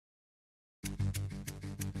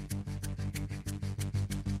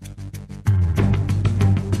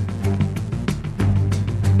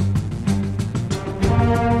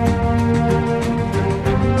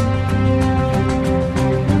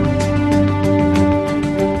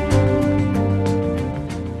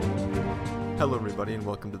and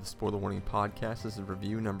welcome to the Spoiler Warning Podcast. This is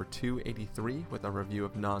review number 283 with our review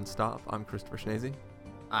of Non-Stop. I'm Christopher Schnese.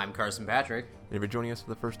 I'm Carson Patrick. And if you're joining us for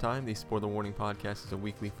the first time, the Spoiler Warning Podcast is a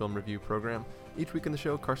weekly film review program. Each week in the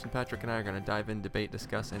show, Carson Patrick and I are going to dive in, debate,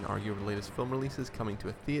 discuss, and argue over the latest film releases coming to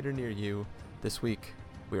a theater near you. This week,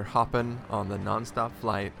 we are hopping on the non-stop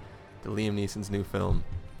flight to Liam Neeson's new film,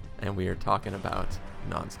 and we are talking about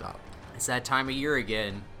Non-Stop. It's that time of year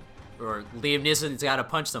again, or Liam Neeson's got to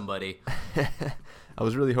punch somebody. I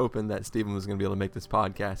was really hoping that Steven was going to be able to make this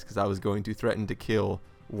podcast because I was going to threaten to kill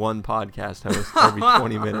one podcast host every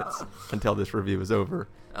 20 minutes until this review is over.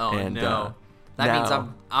 Oh, and, no. That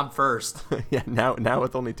means I'm first. Yeah, now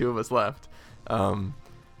with only two of us left, I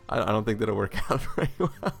don't think that'll work out very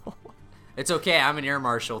well. It's okay. I'm an air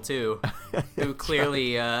marshal, too, who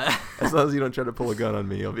clearly... As long as you don't try to pull a gun on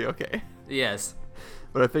me, you'll be okay. Yes.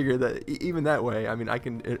 But I figured that even that way, I mean, I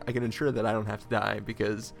can ensure that I don't have to die,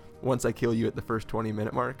 because once I kill you at the first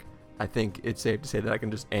 20-minute mark, I think it's safe to say that I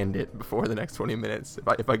can just end it before the next 20 minutes.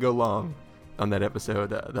 If I go long on that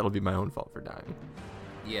episode, that'll be my own fault for dying.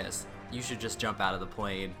 Yes. You should just jump out of the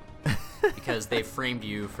plane because they framed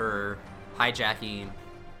you for hijacking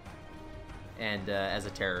and as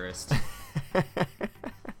a terrorist.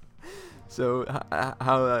 So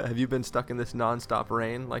how have you been stuck in this non-stop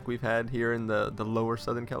rain like we've had here in the lower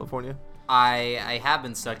Southern California? I have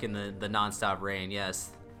been stuck in the non-stop rain,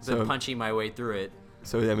 yes. Been punching my way through it.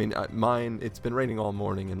 So, I mean, it's been raining all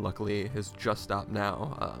morning, and luckily it has just stopped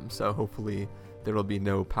now. So hopefully there will be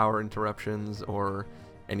no power interruptions or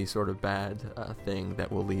any sort of bad thing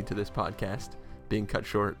that will lead to this podcast being cut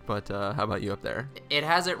short. But how about you up there? It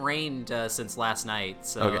hasn't rained since last night,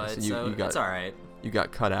 so, okay, it's all right. You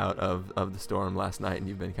got cut out of the storm last night, and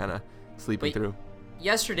you've been kind of sleeping through.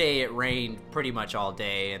 Yesterday it rained pretty much all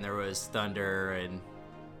day, and there was thunder, and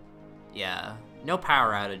yeah, no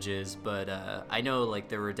power outages. But I know like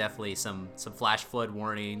there were definitely some flash flood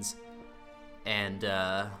warnings, and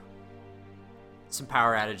some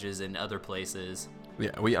power outages in other places.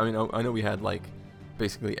 Yeah, I know we had like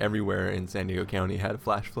basically everywhere in San Diego County had a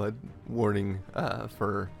flash flood warning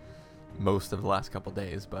for most of the last couple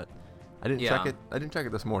days, but I didn't check it. I didn't check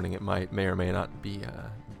it this morning. It may or may not be.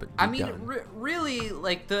 I mean, really,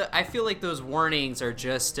 like I feel like those warnings are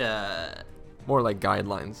just more like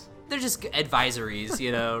guidelines. They're just advisories,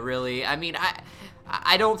 you know. Really, I mean,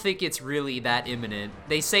 I don't think it's really that imminent.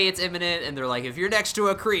 They say it's imminent, and they're like, if you're next to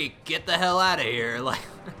a creek, get the hell out of here. Like,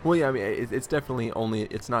 well, yeah, I mean, it's definitely only.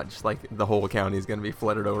 It's not just like the whole county is going to be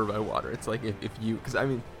flooded over by water. It's like if you, because I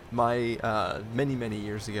mean, my many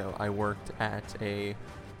years ago, I worked at a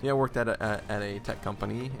tech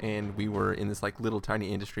company, and we were in this like little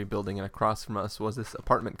tiny industry building, and across from us was this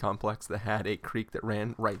apartment complex that had a creek that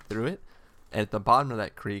ran right through it. And at the bottom of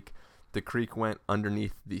that creek, the creek went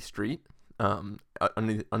underneath the street,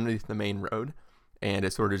 underneath the main road, and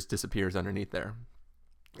it sort of just disappears underneath there.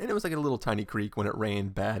 And it was like a little tiny creek. When it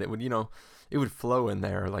rained bad, it would flow in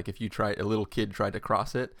there. Like if a little kid tried to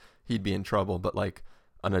cross it, he'd be in trouble. But like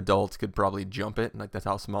an adult could probably jump it, and like that's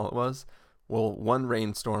how small it was. Well, one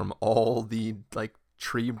rainstorm, all the like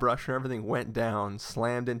tree brush and everything went down,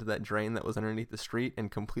 slammed into that drain that was underneath the street,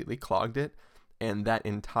 and completely clogged it. And that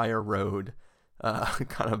entire road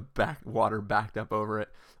kind of water backed up over it.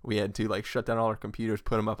 We had to like shut down all our computers,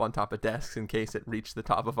 put them up on top of desks in case it reached the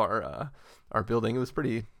top of our building. It was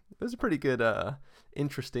a pretty good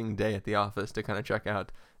interesting day at the office to kind of check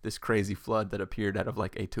out this crazy flood that appeared out of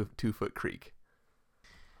like a 2-foot creek.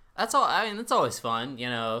 That's all. I mean, that's always fun, you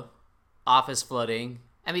know. Office flooding.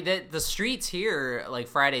 I mean, the streets here, like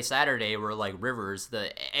Friday, Saturday, were like rivers.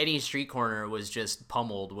 Any street corner was just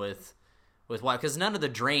pummeled with water, because none of the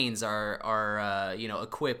drains are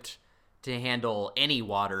equipped to handle any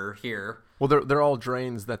water here. Well, they're all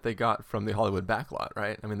drains that they got from the Hollywood backlot,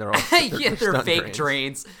 right? I mean, they're all they're fake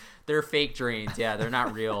drains. They're fake drains. Yeah, they're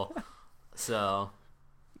not real. So,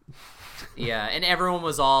 yeah, and everyone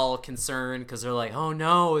was all concerned because they're like, "Oh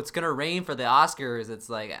no, it's gonna rain for the Oscars." It's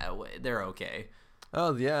like they're okay.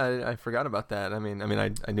 Oh yeah, I forgot about that. I mean,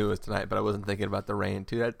 I knew it was tonight, but I wasn't thinking about the rain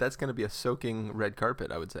too. That's gonna be a soaking red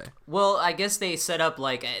carpet, I would say. Well, I guess they set up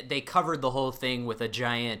like they covered the whole thing with a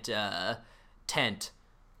giant tent.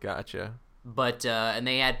 Gotcha. But and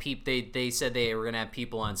they had they said they were gonna have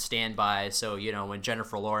people on standby, so you know when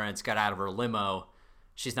Jennifer Lawrence got out of her limo,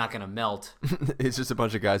 she's not gonna melt. It's just a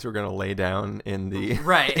bunch of guys who are gonna lay down in the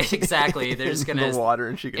right, exactly. They're just gonna in the water,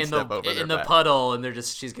 and she can step over in the puddle, and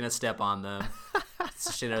she's gonna step on them.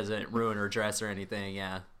 So she doesn't ruin her dress or anything.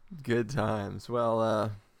 Yeah. Good times.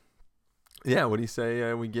 Well, yeah. What do you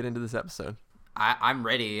say we get into this episode? I'm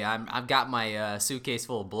ready. I've got my suitcase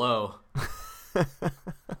full of blow.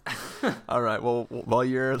 All right. Well, while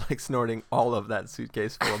you're like snorting all of that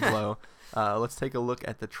suitcase full of blow, let's take a look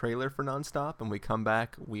at the trailer for Nonstop, and we come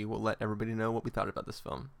back. We will let everybody know what we thought about this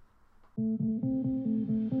film.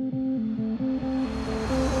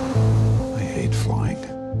 I hate flying.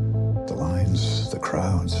 The lines, the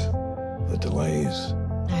crowds, the delays.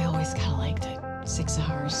 I always kind of liked it. 6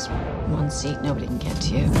 hours, one seat, nobody can get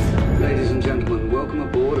to you. Ladies and gentlemen, welcome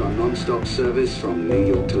aboard our non-stop service from New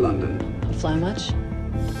York to London. You fly much?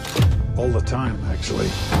 All the time, actually.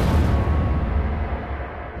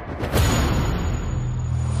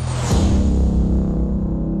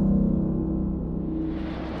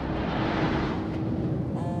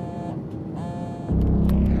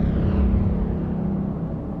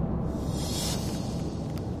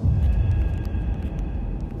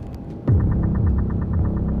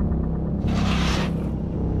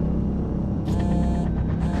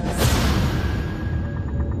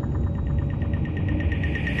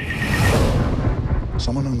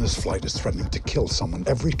 Someone on this flight is threatening to kill someone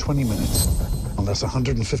every 20 minutes unless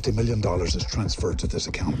 $150 million is transferred to this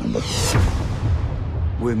account number.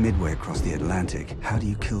 We're midway across the Atlantic. How do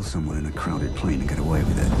you kill someone in a crowded plane and get away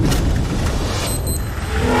with it?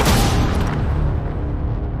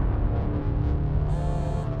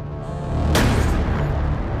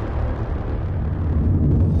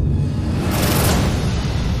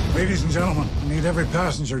 Ladies and gentlemen, I need every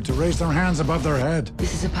passenger to raise their hands above their head.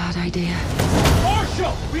 This is a bad idea.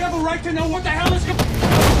 Marshal, we have a right to know what the hell is going.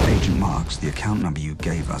 Agent Marks, the account number you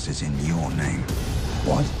gave us is in your name.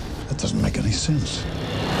 What? That doesn't make any sense.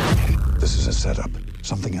 This is a setup.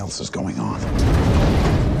 Something else is going on.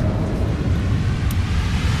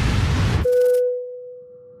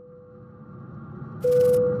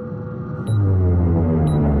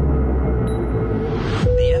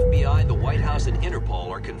 The FBI, the White House, and Interpol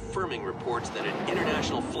are confirming reports that an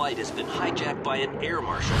international flight has been hijacked by an air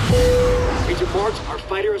marshal. Agent Marks, our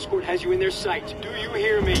fighter escort has you in their sights. Do you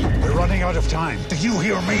hear me? We're running out of time. Do you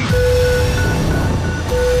hear me?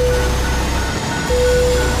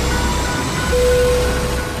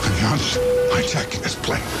 I'm not hijacking this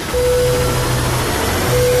plane.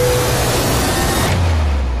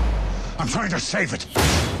 I'm trying to save it.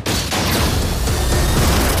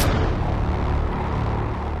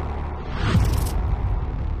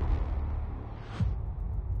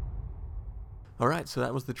 All right, so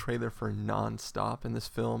that was the trailer for Nonstop. In this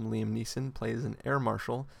film, Liam Neeson plays an air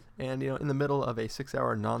marshal, and in the middle of a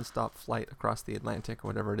 6-hour nonstop flight across the Atlantic, or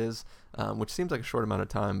whatever it is, which seems like a short amount of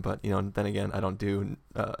time, but then again, I don't do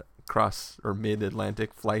cross or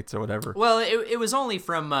mid-Atlantic flights or whatever. Well, it was only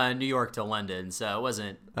from New York to London, so it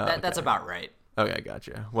wasn't. That's about right. Okay,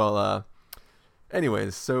 gotcha. Well,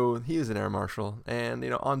 anyways, so he is an air marshal, and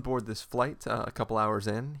on board this flight, a couple hours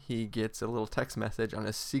in, he gets a little text message on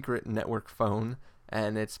his secret network phone,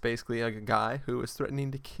 and it's basically a guy who is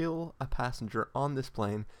threatening to kill a passenger on this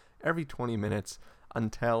plane every 20 minutes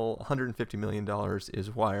until $150 million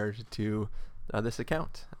is wired to this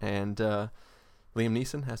account. And Liam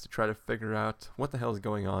Neeson has to try to figure out what the hell is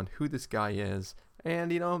going on, who this guy is, and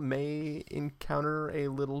may encounter a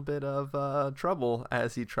little bit of trouble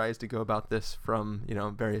as he tries to go about this from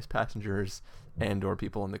various passengers and or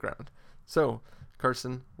people on the ground. So,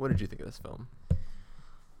 Carson, what did you think of this film?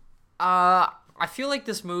 I feel like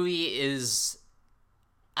this movie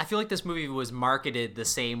was marketed the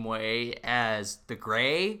same way as The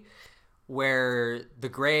Grey, where The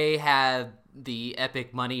Grey had the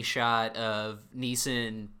epic money shot of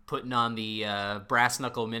Neeson putting on the brass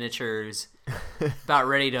knuckle miniatures, about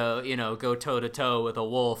ready to go toe to toe with a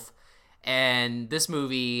wolf, and this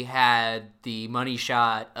movie had the money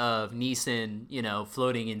shot of Neeson,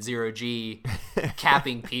 floating in 0G,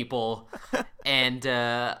 capping people, and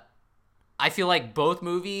I feel like both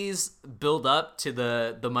movies build up to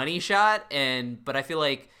the money shot, but I feel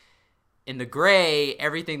like in The Grey,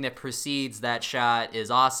 everything that precedes that shot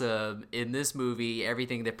is awesome. In this movie,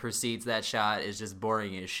 everything that precedes that shot is just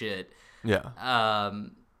boring as shit. Yeah.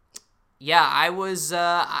 Yeah, I was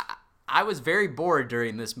very bored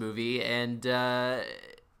during this movie, and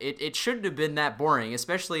it shouldn't have been that boring,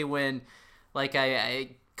 especially when, like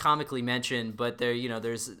I comically mentioned, but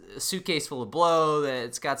there's a suitcase full of blow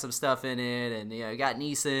that's got some stuff in it, and you got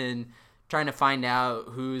Neeson trying to find out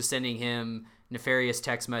who's sending him nefarious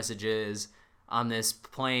text messages on this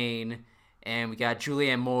plane, and we got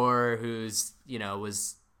Julianne Moore, who's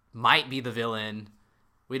might be the villain,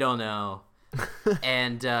 we don't know,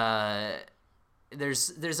 and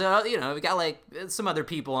there's we got like some other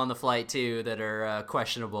people on the flight too that are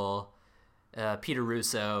questionable. Peter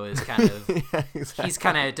Russo is kind of yeah, exactly.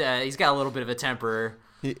 he's got a little bit of a temper.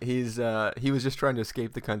 He was just trying to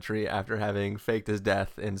escape the country after having faked his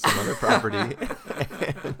death in some other property,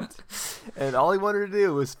 and all he wanted to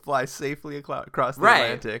do was fly safely across the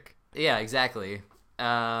Atlantic. Yeah, exactly.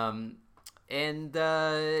 Yeah,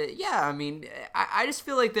 I mean, I just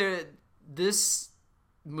feel like this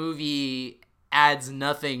movie adds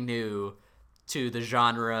nothing new to the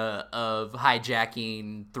genre of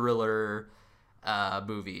hijacking thriller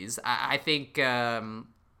movies. I think I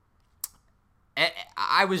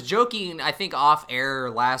was joking, I think off air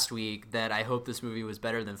last week, that I hope this movie was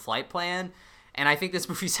better than Flight Plan, and I think this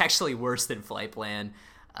movie's actually worse than Flight Plan.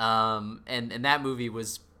 And that movie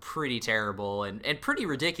was pretty terrible and pretty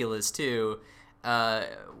ridiculous too.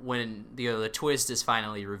 When the twist is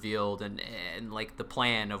finally revealed and like the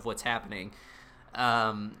plan of what's happening.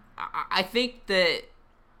 I think that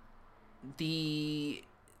the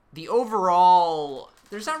overall,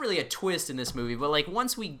 there's not really a twist in this movie, but like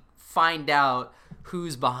once we find out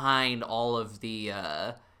who's behind all of the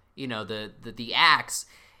the acts,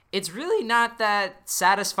 it's really not that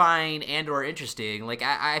satisfying and or interesting. Like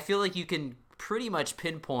I feel like you can pretty much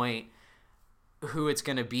pinpoint who it's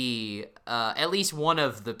going to be, at least one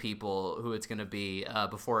of the people who it's going to be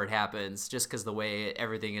before it happens, just because the way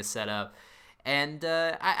everything is set up. And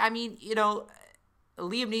I mean, Liam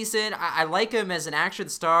Neeson, I like him as an action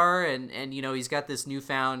star, and he's got this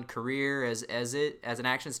newfound career as an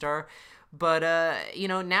action star. But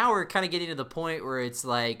now we're kind of getting to the point where it's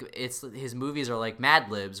like his movies are like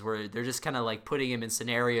Mad Libs, where they're just kind of like putting him in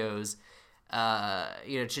scenarios,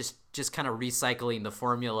 just kind of recycling the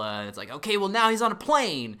formula. It's like, okay, well now he's on a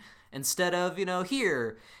plane instead of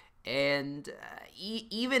here, and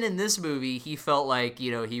even in this movie, he felt like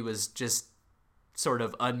he was just sort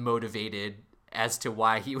of unmotivated as to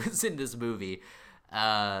why he was in this movie.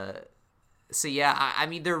 So yeah, I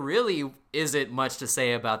mean, there really isn't much to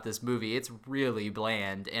say about this movie. It's really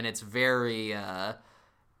bland, and it's very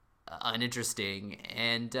uninteresting,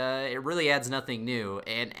 and it really adds nothing new.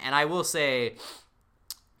 And I will say,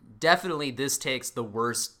 definitely this takes the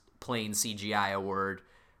worst plane CGI award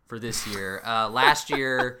for this year. Last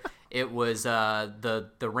year, it was the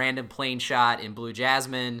random plane shot in Blue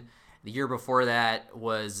Jasmine. The year before that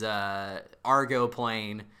was Argo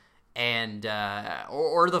plane, and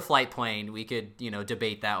or the flight plane. We could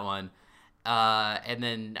debate that one. And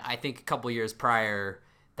then I think a couple years prior,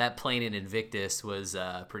 that plane in Invictus was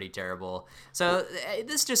pretty terrible. So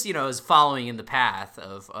this just is following in the path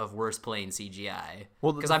of worst plane CGI.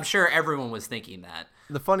 Well, because I'm sure everyone was thinking that.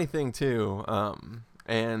 The funny thing too,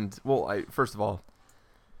 first of all,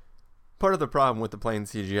 part of the problem with the plane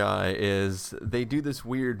CGI is they do this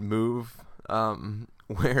weird move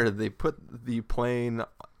where they put the plane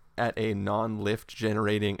at a non-lift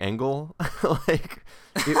generating angle. Like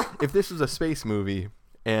if this was a space movie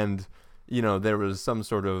and there was some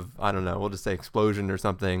sort of, I don't know, we'll just say explosion or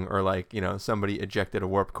something, or like somebody ejected a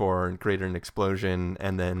warp core and created an explosion,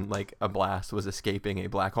 and then like a blast was escaping a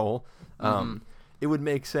black hole, it would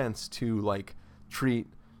make sense to like treat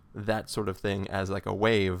that sort of thing as like a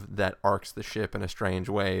wave that arcs the ship in a strange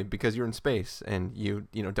way, because you're in space and you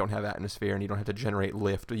don't have atmosphere and you don't have to generate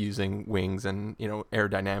lift using wings and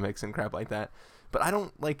aerodynamics and crap like that. But I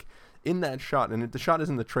don't like in that shot, and the shot is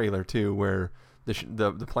in the trailer too, where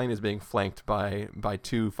the plane is being flanked by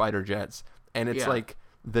two fighter jets, and it's like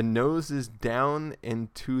the nose is down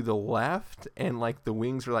and to the left, and like the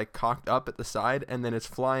wings are like cocked up at the side, and then it's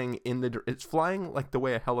flying like the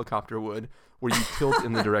way a helicopter would, where you tilt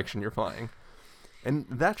in the direction you're flying. And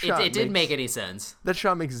that shot it didn't make any sense. That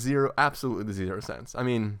shot makes absolutely zero sense. I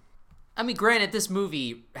mean, granted, this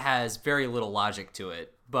movie has very little logic to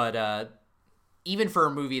it, but even for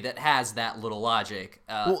a movie that has that little logic,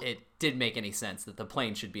 it didn't make any sense that the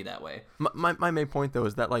plane should be that way. My main point though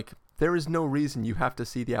is that like there is no reason you have to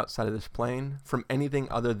see the outside of this plane from anything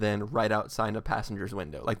other than right outside a passenger's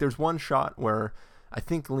window. Like there's one shot where I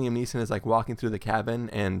think Liam Neeson is like walking through the cabin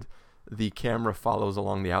and the camera follows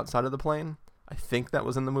along the outside of the plane. I think that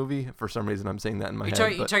was in the movie. For some reason, I'm saying that in my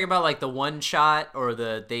head. You talking about like the one shot, or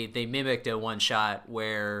they mimicked a one shot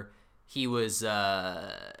where he was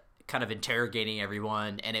kind of interrogating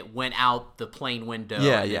everyone, and it went out the plane window,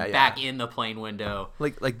 back in the plane window.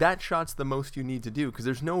 Like that shot's the most you need to do, because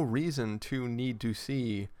there's no reason to need to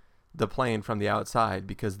see the plane from the outside,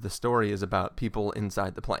 because the story is about people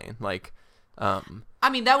inside the plane. Like,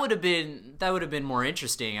 that would have been more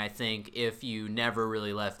interesting, I think, if you never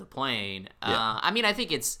really left the plane. I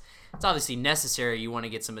think it's obviously necessary. You want to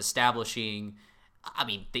get some establishing.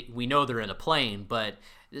 We know they're in a plane, but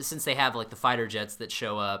since they have like the fighter jets that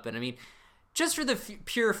show up, and just for the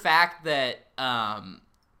pure fact that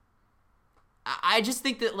I just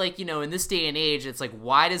think that, like, in this day and age, it's like,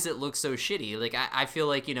 why does it look so shitty? Like, I feel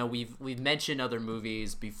like, we've mentioned other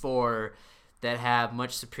movies before that have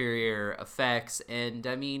much superior effects, and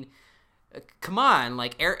I mean, come on,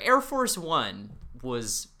 like Air Force One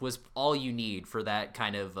was all you need for that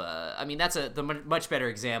kind of. I mean, that's the much better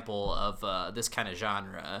example of this kind of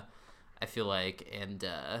genre, I feel like, and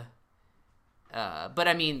but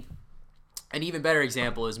I mean, an even better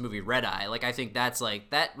example is movie Red Eye. Like, I think that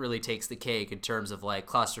really takes the cake in terms of like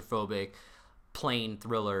claustrophobic plane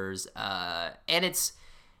thrillers, and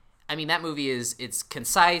that movie it's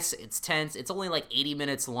concise, it's tense, it's only like 80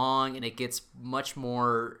 minutes long, and it gets much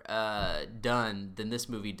more done than this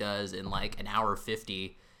movie does in like an hour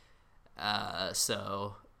 50.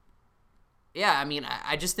 So yeah, I mean,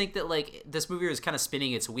 I just think that like this movie is kind of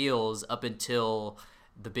spinning its wheels up until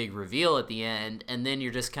the big reveal at the end, and then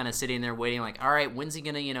you're just kind of sitting there waiting like, all right, when's he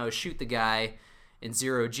gonna shoot the guy in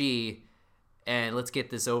 0G, and let's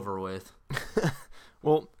get this over with.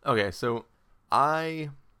 Well, okay, so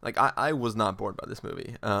I was not bored by this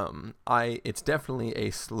movie. It's definitely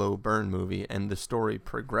a slow burn movie, and the story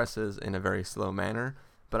progresses in a very slow manner.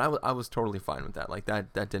 But I was totally fine with that. Like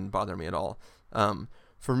that didn't bother me at all.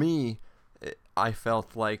 For me, I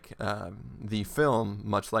felt like the film,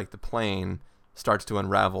 much like the plane, starts to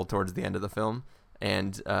unravel towards the end of the film,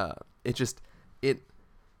 and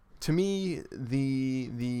to me,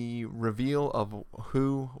 the reveal of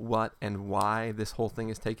who, what, and why this whole thing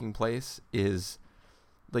is taking place is.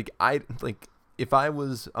 If I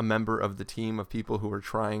was a member of the team of people who were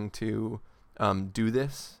trying to do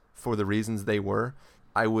this for the reasons they were,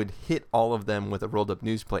 I would hit all of them with a rolled up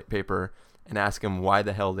newspaper and ask them why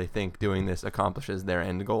the hell they think doing this accomplishes their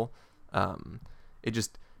end goal.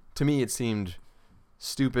 To me, it seemed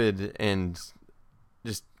stupid and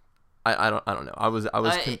just, I don't know.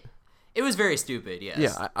 It was very stupid. Yes.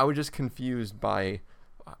 Yeah. I was just confused by,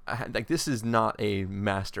 like, this is not a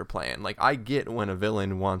master plan. Like, I get when a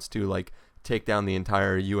villain wants to like take down the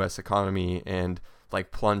entire U.S. economy and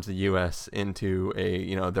like plunge the U.S. into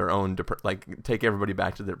a their own take everybody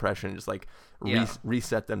back to the depression and just like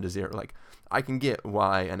reset them to zero. Like, I can get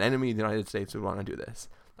why an enemy of the United States would want to do this.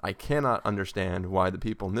 I cannot understand why the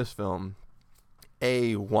people in this film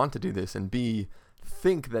A, want to do this, and B,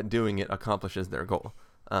 think that doing it accomplishes their goal.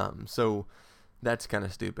 So that's kind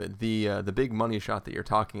of stupid. The big money shot that you're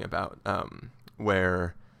talking about,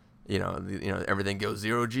 where everything goes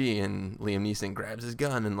 0G and Liam Neeson grabs his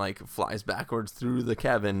gun and like flies backwards through the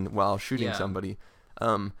cabin while shooting somebody.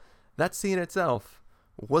 That scene itself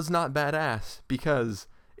was not badass because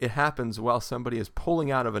it happens while somebody is pulling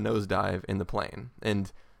out of a nosedive in the plane.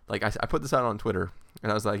 And like I put this out on Twitter,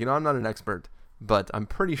 and I was like, I'm not an expert, but I'm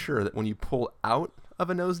pretty sure that when you pull out of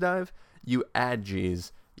a nosedive, you add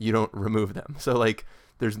G's. You don't remove them. So like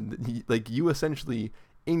you essentially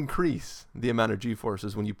increase the amount of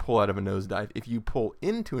G-forces when you pull out of a nosedive. If you pull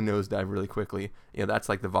into a nosedive really quickly, that's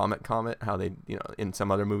like the vomit comet, how they, in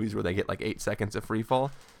some other movies where they get like 8 seconds of free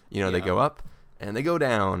fall, they go up and they go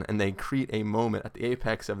down and they create a moment at the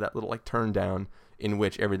apex of that little like turn down in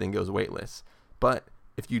which everything goes weightless. But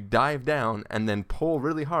if you dive down and then pull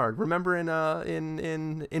really hard, remember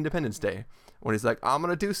in Independence Day, when he's like, I'm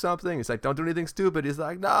going to do something. He's like, don't do anything stupid. He's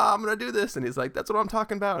like, nah, I'm going to do this. And he's like, that's what I'm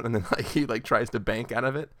talking about. And then like he like tries to bank out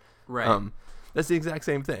of it. Right. That's the exact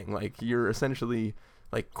same thing. Like, you're essentially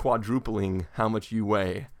like quadrupling how much you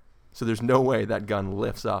weigh. So there's no way that gun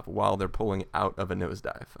lifts up while they're pulling out of a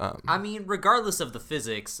nosedive. I mean, regardless of the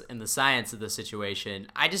physics and the science of the situation,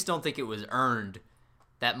 I just don't think it was earned.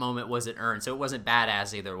 That moment wasn't earned. So it wasn't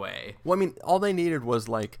badass either way. Well, I mean, all they needed was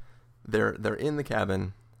like, they're in the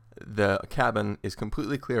cabin. The cabin is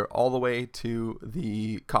completely clear all the way to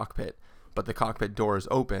the cockpit, but the cockpit door is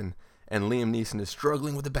open, and Liam Neeson is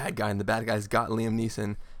struggling with the bad guy, and the bad guy's got Liam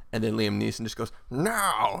Neeson, and then Liam Neeson just goes,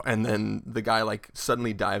 no! And then the guy like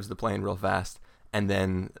suddenly dives the plane real fast, and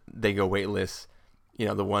then they go weightless.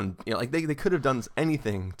 They could have done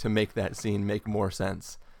anything to make that scene make more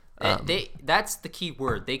sense. That's the key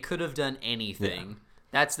word. They could have done anything. Yeah.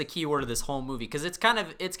 That's the key word of this whole movie, because it's kind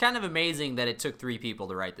of amazing that it took 3 people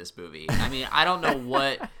to write this movie. I mean, I don't know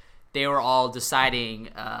what they were all deciding,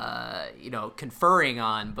 conferring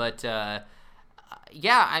on, but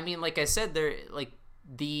yeah, I mean, like I said, they're like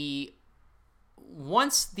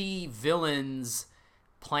once the villain's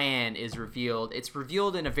plan is revealed, it's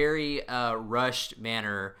revealed in a very rushed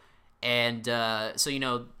manner, and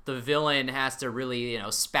so the villain has to really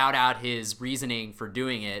spout out his reasoning for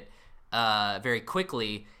doing it. Very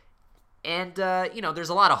quickly, and there's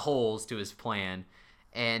a lot of holes to his plan,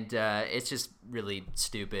 and it's just really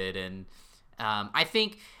stupid. And I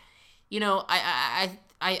think I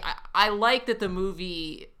I like that the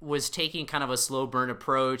movie was taking kind of a slow burn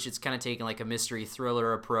approach. It's kind of taking like a mystery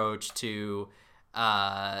thriller approach to,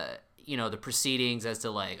 the proceedings as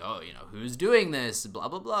to like, who's doing this, blah,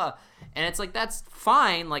 blah, blah. And it's like, that's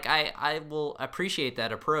fine. Like, I will appreciate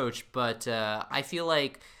that approach. But I feel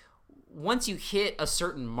like once you hit a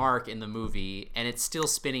certain mark in the movie and it's still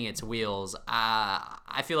spinning its wheels,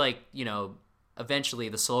 I feel like, eventually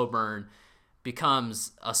the slow burn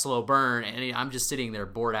becomes a slow burn, and I'm just sitting there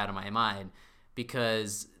bored out of my mind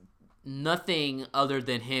because nothing other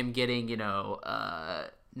than him getting,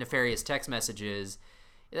 nefarious text messages,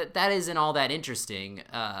 that isn't all that interesting.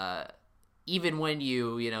 Even when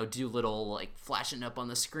you do little like flashing up on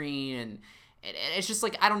the screen, and it's just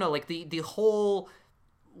like, I don't know, like the whole,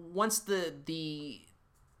 once the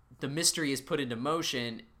mystery is put into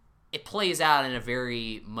motion, it plays out in a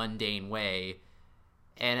very mundane way.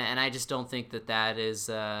 And I just don't think that is,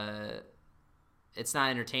 it's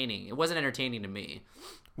not entertaining. It wasn't entertaining to me.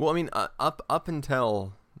 Well, I mean, up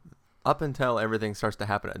until everything starts to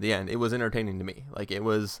happen at the end, it was entertaining to me. Like, it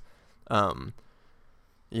was,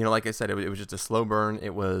 like I said, it was just a slow burn.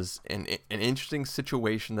 It was an interesting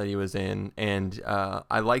situation that he was in, and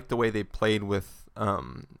I liked the way they played with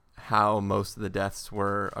how most of the deaths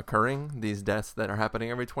were occurring. These deaths that are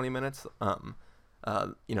happening every 20 minutes.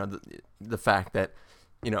 The fact that,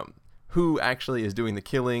 who actually is doing the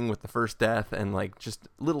killing with the first death, and like just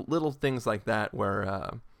little things like that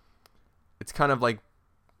where it's kind of like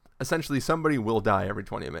essentially somebody will die every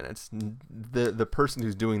 20 minutes. The person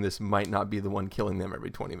who's doing this might not be the one killing them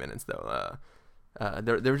every 20 minutes though.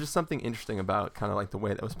 There was just something interesting about kind of like the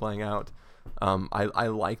way that was playing out. I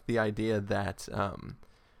like the idea that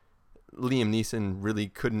Liam Neeson really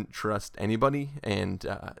couldn't trust anybody, and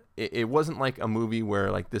it wasn't like a movie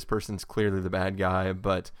where like this person's clearly the bad guy,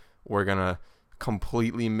 but we're gonna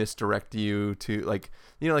completely misdirect you to like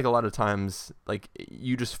a lot of times like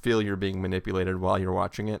you just feel you're being manipulated while you're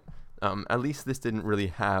watching it. At least this didn't really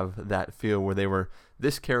have that feel where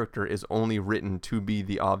this character is only written to be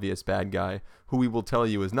the obvious bad guy who we will tell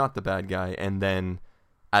you is not the bad guy, and then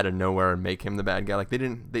out of nowhere make him the bad guy. Like they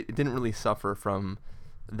didn't really suffer from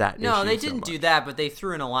that. No, they didn't do that, but they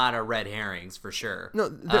threw in a lot of red herrings for sure. No,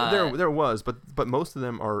 there was, but most of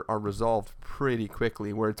them are resolved pretty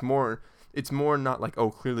quickly. Where it's more not like, oh,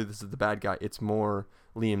 clearly this is the bad guy. It's more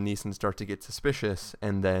Liam Neeson starts to get suspicious,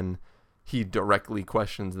 and then he directly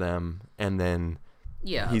questions them, and then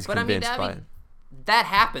he's convinced by it. That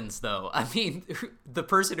happens though. I mean, the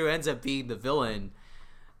person who ends up being the villain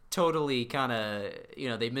totally kind of,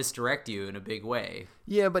 they misdirect you in a big way.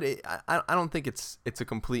 Yeah, but I don't think it's a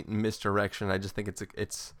complete misdirection. I just think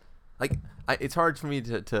it's like it's hard for me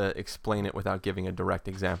to explain it without giving a direct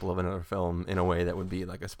example of another film in a way that would be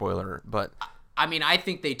like a spoiler. But I mean, I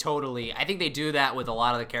think they do that with a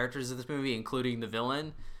lot of the characters of this movie, including the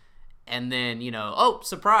villain. And then, oh,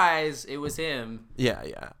 surprise, it was him.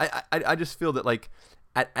 Yeah. I just feel that like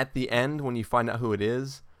at the end when you find out who it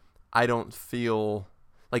is, I don't feel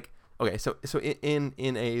like, okay, so in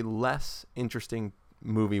a less interesting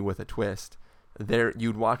movie with a twist, there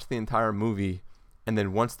you'd watch the entire movie, and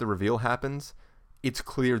then once the reveal happens, it's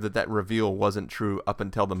clear that reveal wasn't true up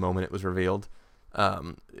until the moment it was revealed.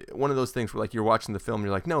 One of those things where like you're watching the film, and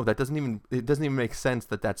you're like, no, it doesn't even make sense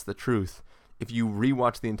that that's the truth. If you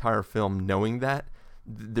rewatch the entire film knowing that,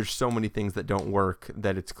 there's so many things that don't work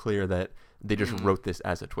that it's clear that they just wrote this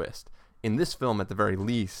as a twist. In this film, at the very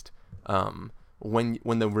least, when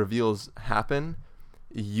the reveals happen,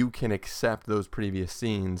 you can accept those previous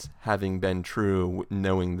scenes having been true,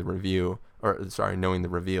 knowing the reveal,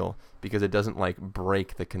 because it doesn't like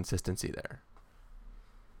break the consistency there.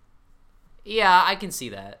 Yeah, I can see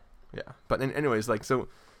that. Yeah, but anyways, like so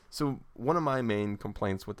one of my main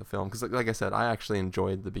complaints with the film, because like I said, I actually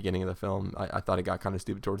enjoyed the beginning of the film. I thought it got kind of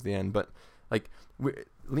stupid towards the end, but like Liam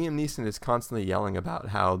Neeson is constantly yelling about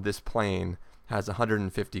how this plane has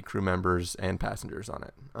 150 crew members and passengers on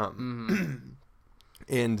it.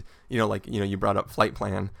 And you brought up Flight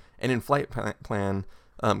Plan, and in Flight Plan,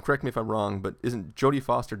 correct me if I'm wrong, but isn't Jodie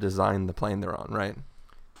Foster designed the plane they're on, right?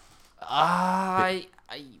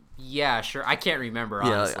 Yeah, sure. I can't remember,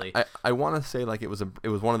 honestly. I want to say like it was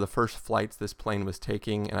one of the first flights this plane was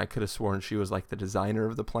taking, and I could have sworn she was like the designer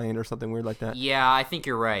of the plane or something weird like that. Yeah, I think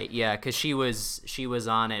you're right. Yeah, because she was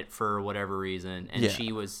on it for whatever reason, and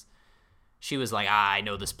she was like, I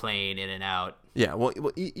know this plane in and out. Yeah, well,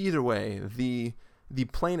 either way, the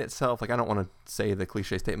plane itself, like I don't want to say the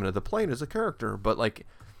cliche statement of the plane is a character, but like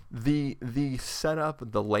the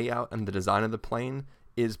setup, the layout, and the design of the plane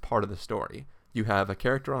is part of the story. You have a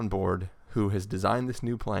character on board who has designed this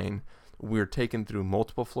new plane we're taken through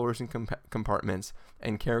multiple floors and compartments,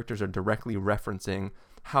 and characters are directly referencing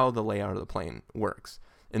how the layout of the plane works.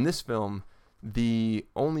 In this film, the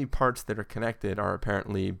only parts that are connected are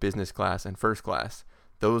apparently business class and first class.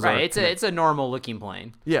 Those right. are It's a normal looking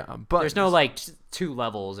plane. Yeah, but there's no like 2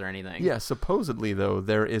 levels or anything. Yeah, supposedly though,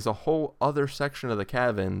 there is a whole other section of the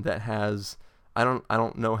cabin that has I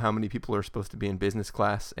don't know how many people are supposed to be in business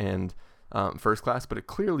class and first class, but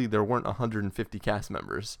clearly there weren't 150 cast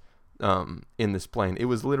members in this plane. It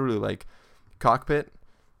was literally like cockpit,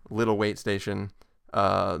 little wait station,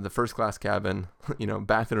 the first class cabin,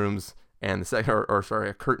 bathrooms, and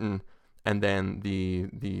a curtain, and then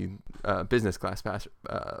the business class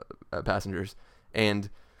passengers. And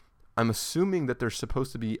I'm assuming that there's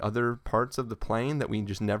supposed to be other parts of the plane that we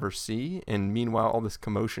just never see, and meanwhile all this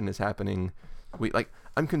commotion is happening.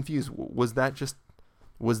 I'm confused. Was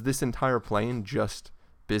this entire plane just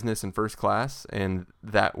business and first class, and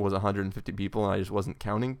that was 150 people, and I just wasn't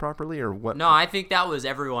counting properly, or what? No, I think that was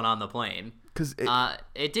everyone on the plane. Because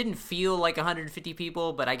it didn't feel like 150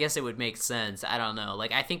 people, but I guess it would make sense. I don't know.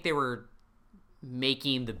 I think they were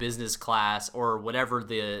making the business class or whatever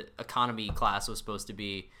the economy class was supposed to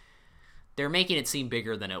be. They're making it seem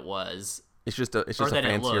bigger than it was. It's just a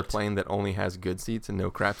fancier plane that only has good seats and no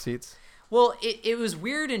crap seats. Well, it was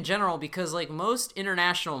weird in general because most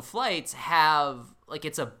international flights have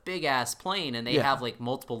it's a big ass plane and they have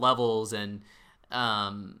multiple levels, and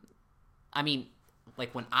when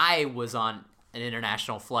I was on an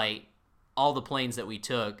international flight, all the planes that we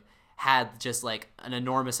took had just an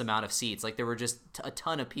enormous amount of seats. There were just a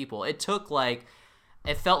ton of people. It took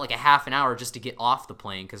it felt like a half an hour just to get off the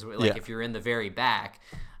plane because if you're in the very back.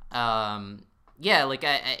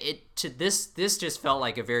 This just felt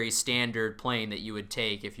like a very standard plane that you would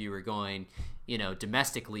take if you were going,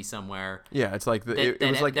 domestically somewhere. Yeah, it's like it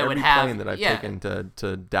was like every plane that I've taken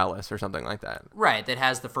to Dallas or something like that. Right, that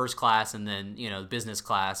has the first class and then, business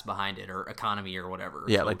class behind it or economy or whatever.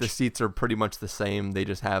 Yeah, the seats are pretty much the same. They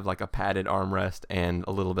just have a padded armrest and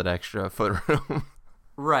a little bit extra footroom.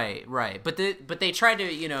 Right. But they tried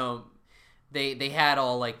to, they had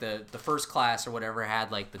all the first class or whatever had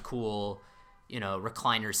the cool,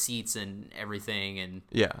 recliner seats and everything, and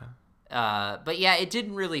but it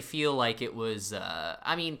didn't really feel like it was. Now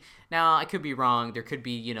I could be wrong. There could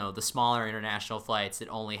be the smaller international flights that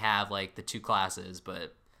only have the 2 classes,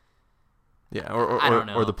 but or I don't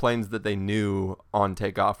know. Or the planes that they knew on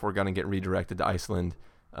takeoff were gonna get redirected to Iceland.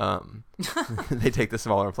 They take the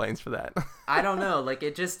smaller planes for that. I don't know.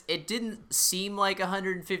 It didn't seem like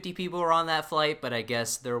 150 people were on that flight, but I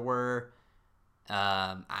guess there were.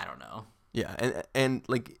 I don't know. Yeah, and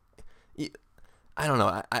I don't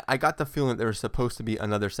know. I got the feeling that there was supposed to be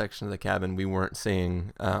another section of the cabin we weren't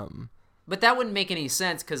seeing. But that wouldn't make any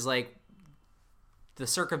sense because the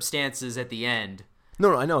circumstances at the end.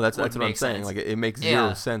 No, I know that's what I'm saying. Sense. It makes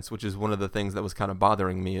zero sense, which is one of the things that was kind of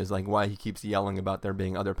bothering me. Is why he keeps yelling about there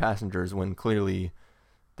being other passengers when clearly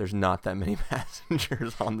there's not that many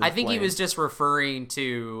passengers on this. I think plane. he was just referring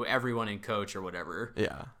to everyone in coach or whatever.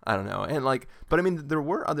 Yeah, I don't know, and but there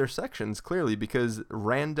were other sections clearly because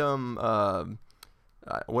random.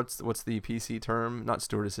 What's the PC term? Not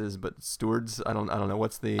stewardesses, but stewards. I don't know.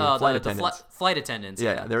 What's the flight attendants? Flight attendants.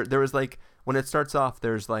 Yeah. There was when it starts off,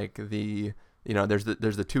 there's the. There's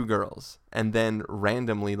the 2 girls, and then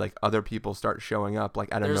randomly other people start showing up out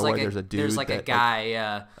of nowhere. There's a dude. There's a guy.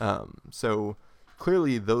 Yeah. So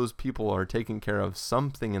clearly those people are taking care of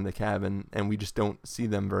something in the cabin, and we just don't see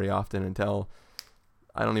them very often until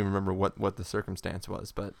I don't even remember what the circumstance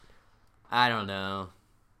was, but I don't know.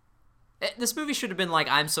 This movie should have been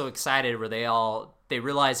I'm So Excited, where they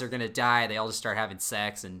realize they're gonna die, they all just start having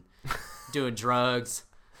sex and doing drugs.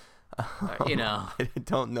 I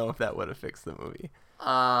don't know if that would have fixed the movie.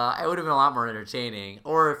 It would have been a lot more entertaining,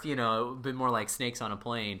 or if it would have been more like Snakes on a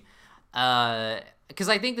Plane. Because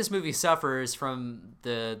I think this movie suffers from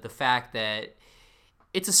the fact that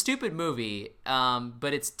it's a stupid movie,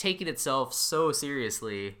 but it's taking itself so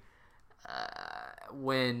seriously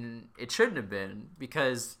when it shouldn't have been,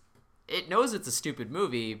 because it knows it's a stupid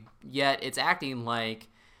movie, yet it's acting like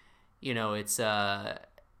it's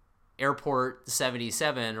Airport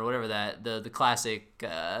 77 or whatever the classic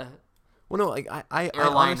well, no, I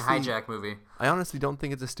airline honestly, hijack movie. I honestly don't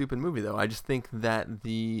think it's a stupid movie though. I just think that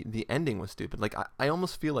the ending was stupid. I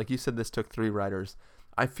almost feel like you said this took 3 writers.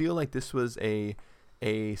 I feel like this was a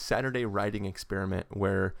Saturday writing experiment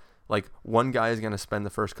where one guy is going to spend the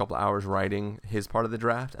first couple hours writing his part of the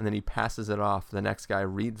draft, and then he passes it off. The next guy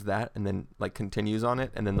reads that and then continues on it,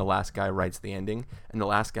 and then the last guy writes the ending. And the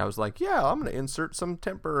last guy was like, "Yeah, I'm going to insert some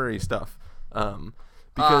temporary stuff."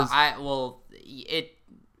 Because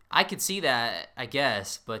I could see that, I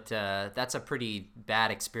guess, but that's a pretty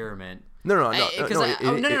bad experiment. No.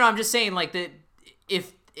 I'm just saying, like, that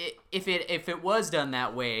if it was done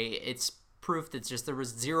that way, it's proof that just there was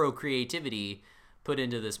zero creativity put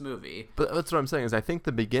into this movie. But that's what I'm saying, is I think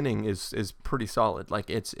the beginning is pretty solid. Like,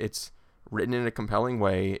 it's written in a compelling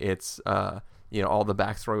way. It's all the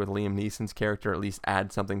backstory with Liam Neeson's character at least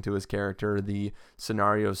adds something to his character. The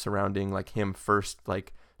scenarios surrounding, like, him first,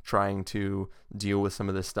 like, trying to deal with some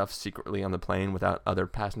of this stuff secretly on the plane without other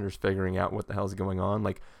passengers figuring out what the hell's going on.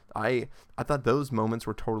 Like, I thought those moments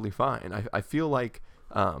were totally fine. I feel like,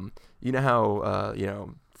 you know how,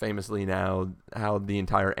 famously now, how the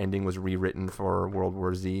entire ending was rewritten for World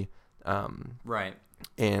War Z. Right.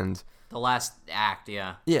 And the last act,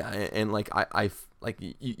 yeah. Yeah, and like, I like,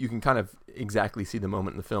 you can kind of exactly see the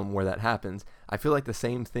moment in the film where that happens. I feel like the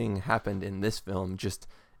same thing happened in this film, just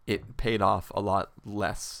it paid off a lot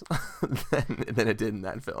less than it did in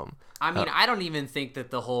that film. I mean, I don't even think that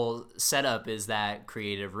the whole setup is that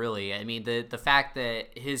creative, really. I mean, the fact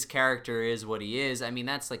that his character is what he is, I mean,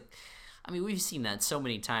 that's like, I mean, we've seen that so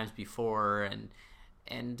many times before, I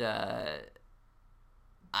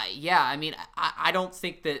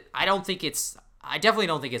definitely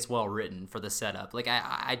don't think it's well written for the setup. Like,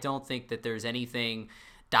 I don't think that there's anything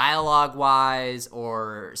dialogue-wise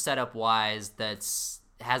or setup-wise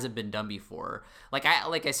hasn't been done before. Like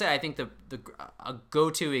I said, I think a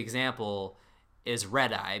go-to example is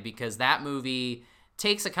Red Eye, because that movie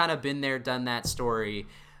takes a kind of been there, done that story,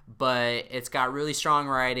 but it's got really strong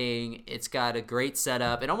writing. It's got a great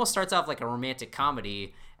setup. It almost starts off like a romantic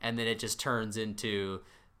comedy, and then it just turns into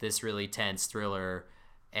this really tense thriller.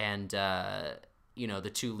 And the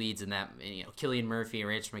two leads in that, Cillian Murphy and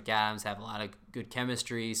Rachel McAdams have a lot of good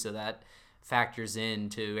chemistry, so that factors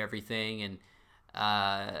into everything. And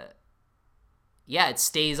it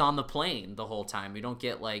stays on the plane the whole time. We don't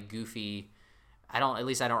get like goofy, I don't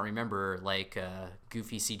remember like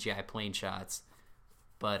goofy CGI plane shots.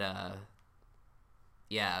 But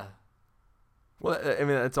yeah. Well, I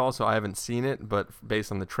mean, it's also, I haven't seen it, but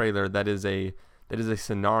based on the trailer, that is a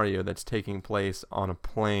scenario that's taking place on a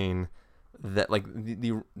plane, that like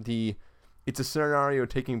it's a scenario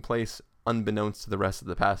taking place unbeknownst to the rest of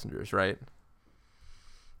the passengers, right?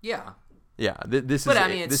 Yeah. Yeah, this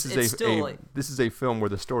is a film where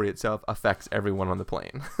the story itself affects everyone on the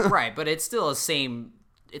plane. Right, but it's still the same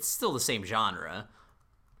genre.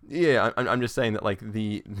 Yeah, I'm just saying that, like,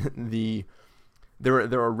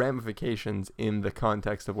 there are ramifications in the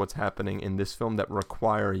context of what's happening in this film that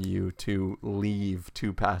require you to leave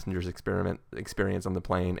two passengers' experience on the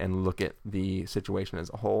plane and look at the situation as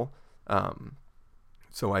a whole.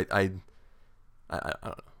 So I don't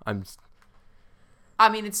know. I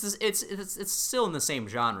mean, it's still in the same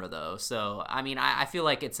genre, though. So, I mean, I feel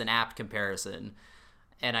like it's an apt comparison.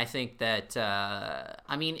 And I think that,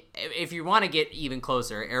 if you want to get even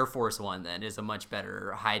closer, Air Force One, then, is a much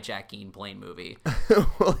better hijacking plane movie.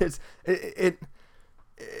 Well, it's a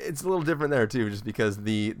little different there, too, just because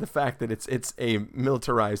the fact that it's a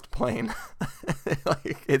militarized plane,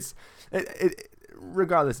 like,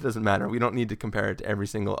 regardless, it doesn't matter. We don't need to compare it to every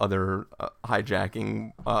single other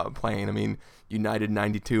hijacking plane. I mean, United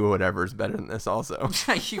 92 or whatever is better than this also.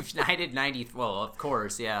 United 90, well, of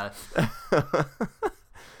course, yeah.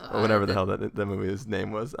 Or whatever the hell that movie's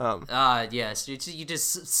name was. Yes, you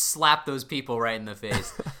just slap those people right in the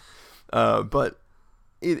face. But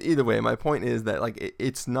either way, my point is that, like,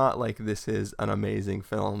 it's not like this is an amazing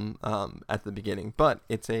film at the beginning, but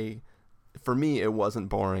for me, it wasn't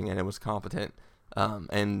boring and it was competent.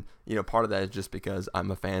 And part of that is just because I'm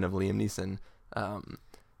a fan of Liam Neeson.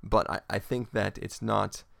 But I think that it's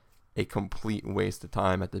not a complete waste of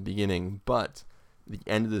time at the beginning, but the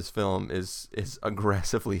end of this film is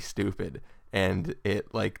aggressively stupid, and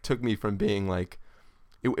it like took me from being like,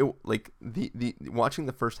 it like the watching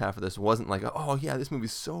the first half of this wasn't like, oh yeah, this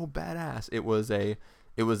movie's so badass. It was a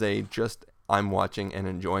just, I'm watching and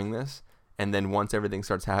enjoying this, and then once everything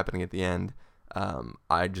starts happening at the end,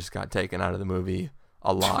 I just got taken out of the movie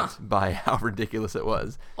a lot by how ridiculous it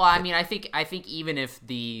was. Well, I mean, I think even if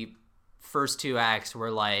the first two acts were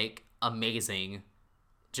like amazing,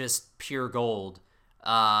 just pure gold,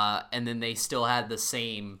 and then they still had the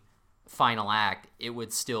same final act, it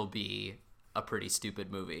would still be a pretty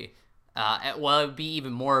stupid movie. Well, it would be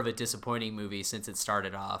even more of a disappointing movie since it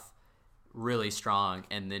started off really strong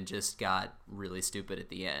and then just got really stupid at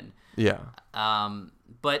the end. Yeah.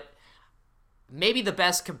 But maybe the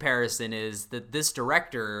best comparison is that this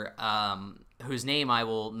director, whose name I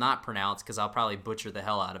will not pronounce because I'll probably butcher the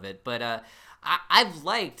hell out of it, but I've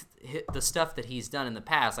liked the stuff that he's done in the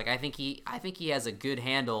past. Like, I think he has a good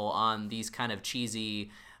handle on these kind of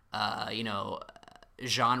cheesy genre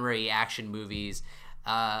action movies.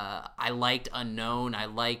 I liked Unknown. I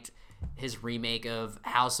liked his remake of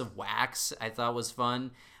House of Wax. I thought was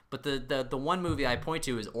fun. But the one movie I point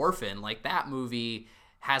to is Orphan. Like, that movie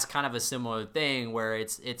has kind of a similar thing where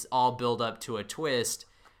it's all build up to a twist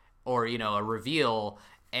or, a reveal,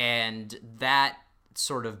 and that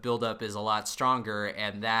sort of build up is a lot stronger,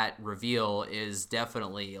 and that reveal is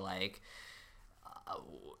definitely like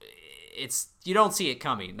you don't see it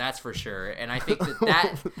coming, that's for sure. And I think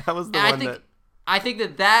that that was the one that I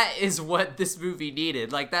think that is what this movie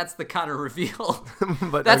needed. Like, that's the kind of reveal.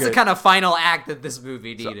 But that's okay. the kind of final act that this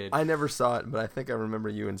movie needed. So I never saw it, but I think I remember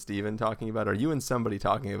you and Steven talking about it, or you and somebody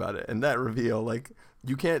talking about it. And that reveal, like,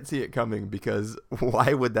 you can't see it coming, because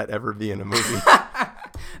why would that ever be in a movie?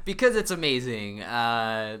 Because it's amazing.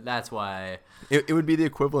 That's why. It would be the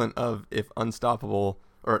equivalent of if Nonstop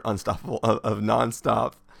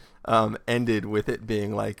ended with it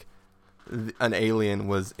being like an alien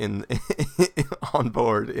was on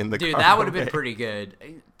board in the dude. cargo That would have been bay. pretty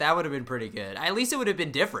good. That would have been pretty good. At least it would have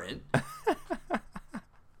been different.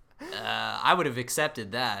 I would have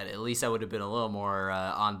accepted that. At least I would have been a little more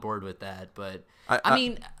on board with that. But I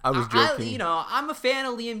mean, I was joking. I'm a fan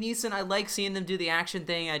of Liam Neeson. I like seeing them do the action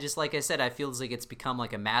thing. I just, like I said, I feel like it's become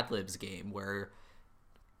like a Mad Libs game where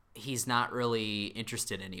he's not really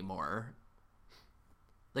interested anymore.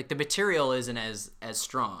 Like, the material isn't as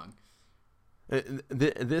strong.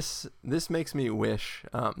 This makes me wish.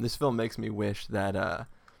 This film makes me wish that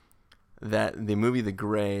that the movie The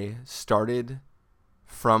Grey started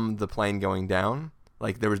from the plane going down.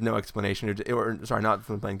 Like, there was no explanation. Sorry, not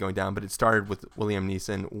from the plane going down, but it started with William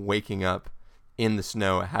Neeson waking up in the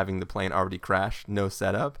snow, having the plane already crashed, no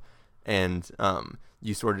setup, and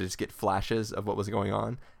you sort of just get flashes of what was going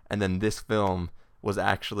on. And then this film was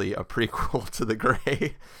actually a prequel to The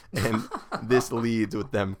Grey, and this leads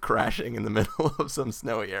with them crashing in the middle of some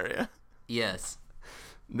snowy area. Yes.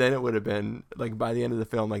 Then it would have been, like, by the end of the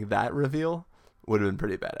film, like, that reveal would have been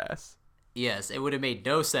pretty badass. Yes, it would have made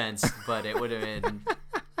no sense, but it would have been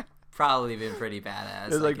probably been pretty badass.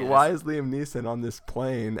 It's like, why is Liam Neeson on this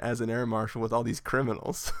plane as an air marshal with all these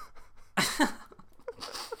criminals?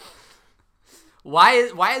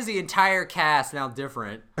 Why is the entire cast now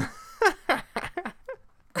different?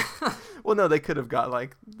 Well, no, they could have got,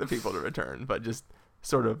 like, the people to return, but just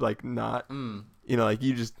sort of, like, not, like,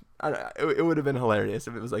 you just, I don't know, it would have been hilarious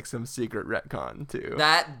if it was, like, some secret retcon, too.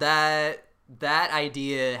 That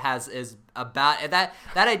idea is about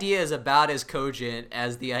as cogent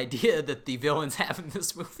as the idea that the villains have in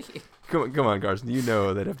this movie. Come on, Carson. You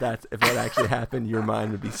know that if that actually happened, your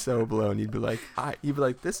mind would be so blown. You'd be like,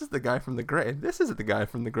 this is the guy from The Grey. This is the guy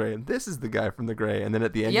from The Grey. And this is the guy from The Grey. And then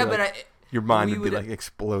at the end, your mind would be like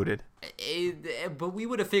exploded. But we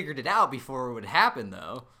would have figured it out before it would happen,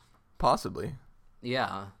 though. Possibly.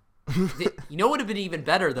 Yeah. You know what would have been even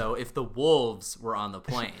better, though, if the wolves were on the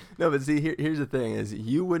plane. No, but see, here's the thing, is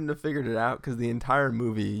you wouldn't have figured it out because the entire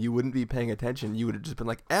movie, you wouldn't be paying attention. You would have just been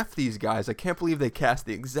like, F these guys. I can't believe they cast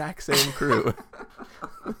the exact same crew.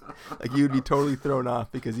 Like, you'd be totally thrown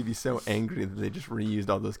off because you'd be so angry that they just reused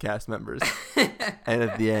all those cast members. And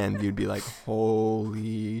at the end, you'd be like,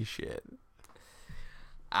 holy shit.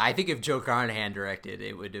 I think if Joe Carnahan directed,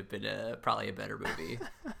 it would have been probably a better movie.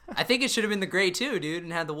 I think it should have been The Grey too, dude,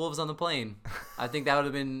 and had the wolves on the plane. I think that would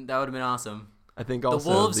have been awesome. I think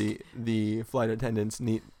also the flight attendants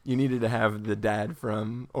you needed to have the dad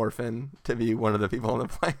from Orphan to be one of the people on the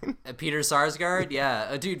plane. Peter Sarsgaard,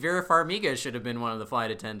 yeah, dude, Vera Farmiga should have been one of the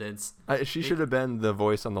flight attendants. She should have been the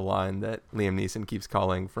voice on the line that Liam Neeson keeps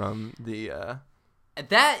calling from the.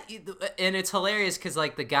 And it's hilarious because,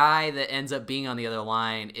 like, the guy that ends up being on the other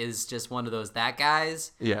line is just one of those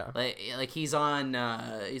guys. Yeah. Like he's on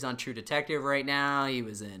True Detective right now. He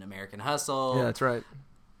was in American Hustle. Yeah, that's right.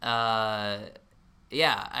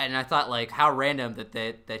 Yeah, and I thought, like, how random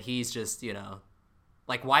that he's just,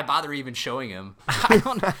 like, why bother even showing him?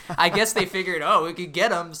 I guess they figured, we could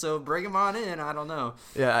get him, so bring him on in. I don't know.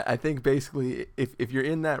 Yeah, I think basically if you're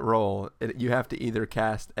in that role, you have to either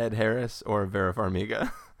cast Ed Harris or Vera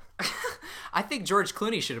Farmiga. I think George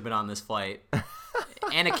Clooney should have been on this flight.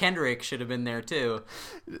 Anna Kendrick should have been there too.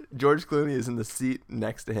 George Clooney is in the seat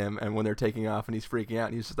next to him, and when they're taking off and he's freaking out,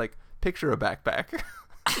 and he's just like, picture a backpack.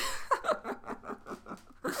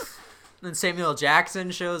 Then Samuel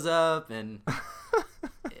Jackson shows up, and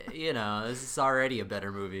this is already a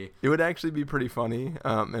better movie. It would actually be pretty funny,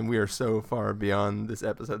 and we are so far beyond this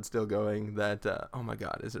episode still going that, oh my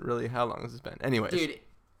god, is it really? How long has this been? Anyways. Dude,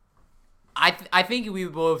 I think we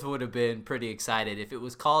both would have been pretty excited if it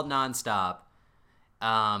was called Nonstop,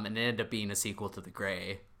 and it ended up being a sequel to The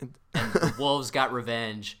Grey, and the wolves got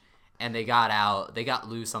revenge, and they got out. They got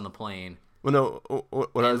loose on the plane. Well, no.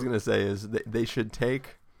 What I was gonna say is they should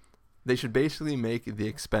basically make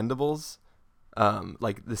the Expendables,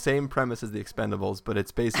 like the same premise as the Expendables, but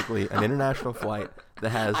it's basically an international flight that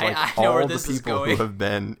has like all the people who have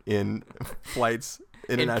been in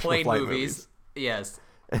international flight movies. Yes.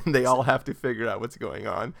 And they all have to figure out what's going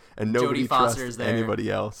on, and nobody trusts anybody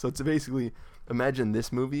else. So it's basically, imagine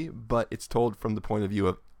this movie, but it's told from the point of view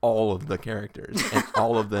of all of the characters, and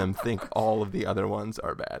all of them think all of the other ones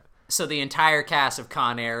are bad. So the entire cast of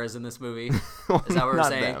Con Air is in this movie? Is that what we're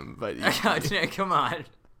saying? Them, but come on.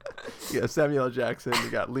 You got Samuel L. Jackson, you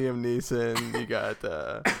got Liam Neeson, you got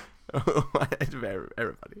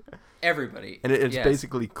everybody. And it's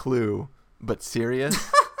basically Clue, but serious.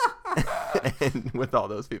 And with all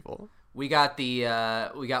those people, we got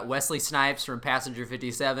Wesley Snipes from Passenger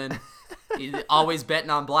 57. He's always betting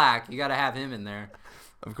on black. You got to have him in there,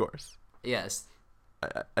 of course. Yes,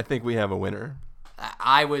 I think we have a winner.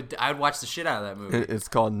 I would watch the shit out of that movie. It's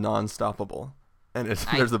called Non-Stoppable, and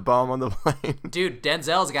there's a bomb on the plane. Dude,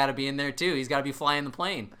 Denzel's got to be in there too. He's got to be flying the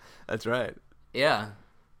plane. That's right. Yeah,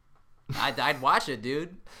 I'd watch it,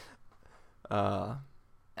 dude.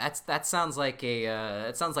 That sounds like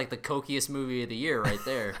the cokiest movie of the year right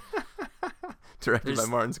there. Directed by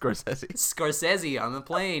Martin Scorsese. Scorsese on the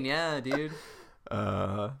plane, yeah, dude.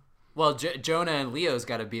 Well, Jonah and Leo's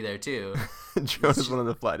got to be there too. Jonah's one of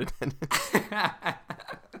the flight attendants.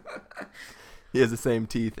 He has the same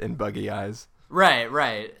teeth and buggy eyes.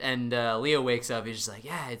 Right. And Leo wakes up. He's just like,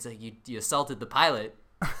 yeah, it's like you assaulted the pilot.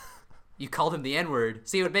 You called him the N-word.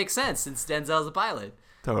 See, it would make sense since Denzel's a pilot.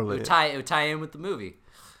 Totally. It would tie in with the movie.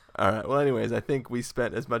 All right. Well, anyways, I think we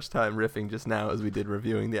spent as much time riffing just now as we did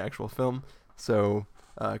reviewing the actual film. So,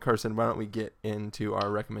 Carson, why don't we get into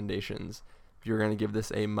our recommendations? If you're going to give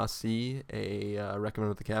this a must-see, a recommend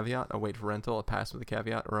with a caveat, a wait for rental, a pass with a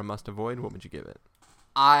caveat, or a must-avoid, what would you give it?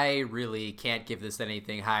 I really can't give this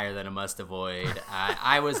anything higher than a must-avoid.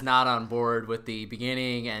 I was not on board with the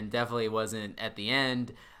beginning and definitely wasn't at the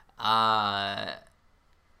end. I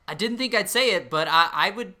didn't think I'd say it, but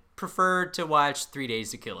I would prefer to watch 3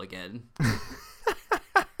 Days to Kill again.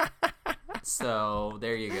 So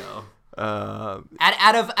there you go.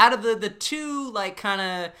 Out of the two like kind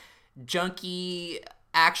of junky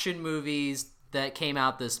action movies that came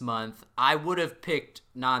out this month, I would have picked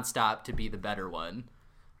Nonstop to be the better one.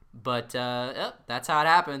 But that's how it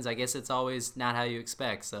happens. I guess it's always not how you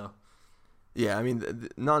expect. So. Yeah, I mean,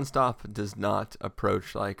 Nonstop does not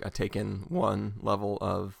approach like a Taken 1 level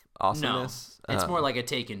of awesomeness. No, it's more like a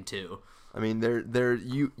Taken 2. I mean, there's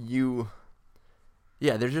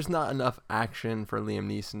just not enough action for Liam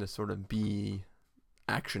Neeson to sort of be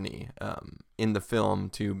action-y in the film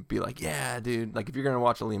to be like, yeah, dude. Like, if you're going to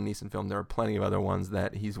watch a Liam Neeson film, there are plenty of other ones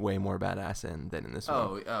that he's way more badass in than in this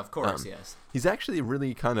film. Oh, of course, yes. He's actually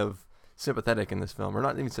really kind of sympathetic in this film, or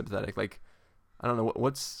not even sympathetic, like, I don't know,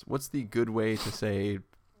 what's the good way to say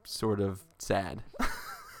sort of sad?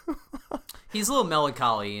 He's a little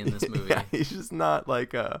melancholy in this movie. Yeah, he's just not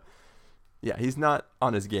like he's not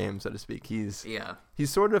on his game, so to speak. He's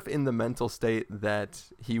sort of in the mental state that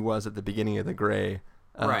he was at the beginning of The Grey.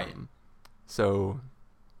 Right. So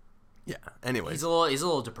yeah, anyways. He's a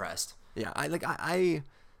little depressed. Yeah, like I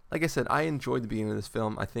said, I enjoyed the beginning of this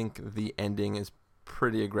film. I think the ending is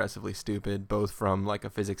pretty aggressively stupid, both from like a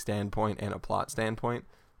physics standpoint and a plot standpoint.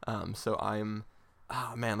 So I'm,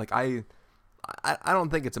 like I don't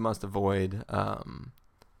think it's a must avoid.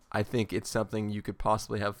 I think it's something you could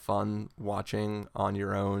possibly have fun watching on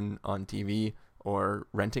your own on TV or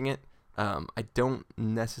renting it. I don't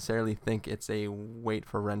necessarily think it's a wait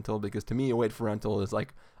for rental, because to me a wait for rental is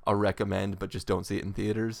like a recommend, but just don't see it in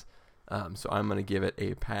theaters. So I'm going to give it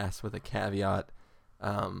a pass with a caveat.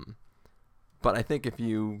 But I think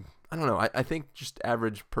I think just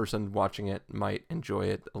average person watching it might enjoy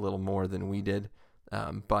it a little more than we did.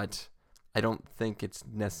 But I don't think it's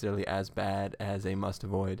necessarily as bad as a must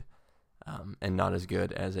avoid, and not as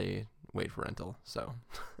good as a wait for rental. So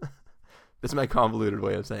this is my convoluted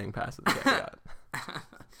way of saying pass with the caveat.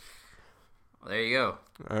 Well, there you go.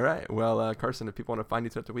 All right. Well, Carson, if people want to find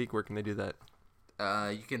you throughout the week, where can they do that?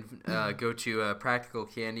 You can go to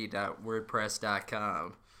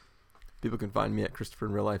practicalcandy.wordpress.com. People can find me at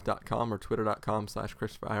ChristopherInRealLife.com or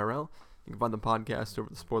Twitter.com/ChristopherIRL. You can find the podcast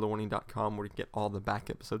over at SpoilerWarning.com, where you can get all the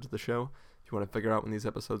back episodes of the show. If you want to figure out when these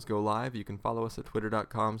episodes go live, you can follow us at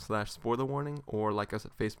Twitter.com/SpoilerWarning or like us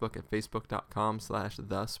at Facebook at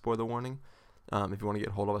Facebook.com/TheSpoilerWarning. If you want to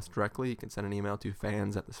get hold of us directly, you can send an email to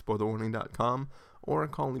fans@thespoilerwarning.com or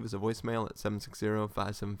call and leave us a voicemail at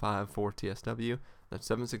 760-575-4TSW. That's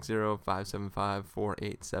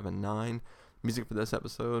 760-575-4879. music for this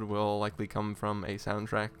episode will likely come from a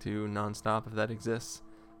soundtrack to Nonstop, if that exists.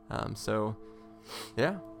 So,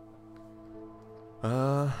 yeah.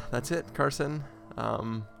 That's it, Carson.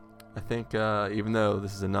 I think even though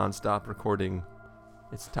this is a non-stop recording,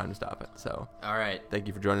 it's time to stop it. So, all right. Thank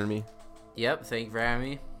you for joining me. Yep, thank you for having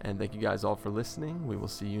me. And thank you guys all for listening. We will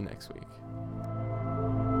see you next week.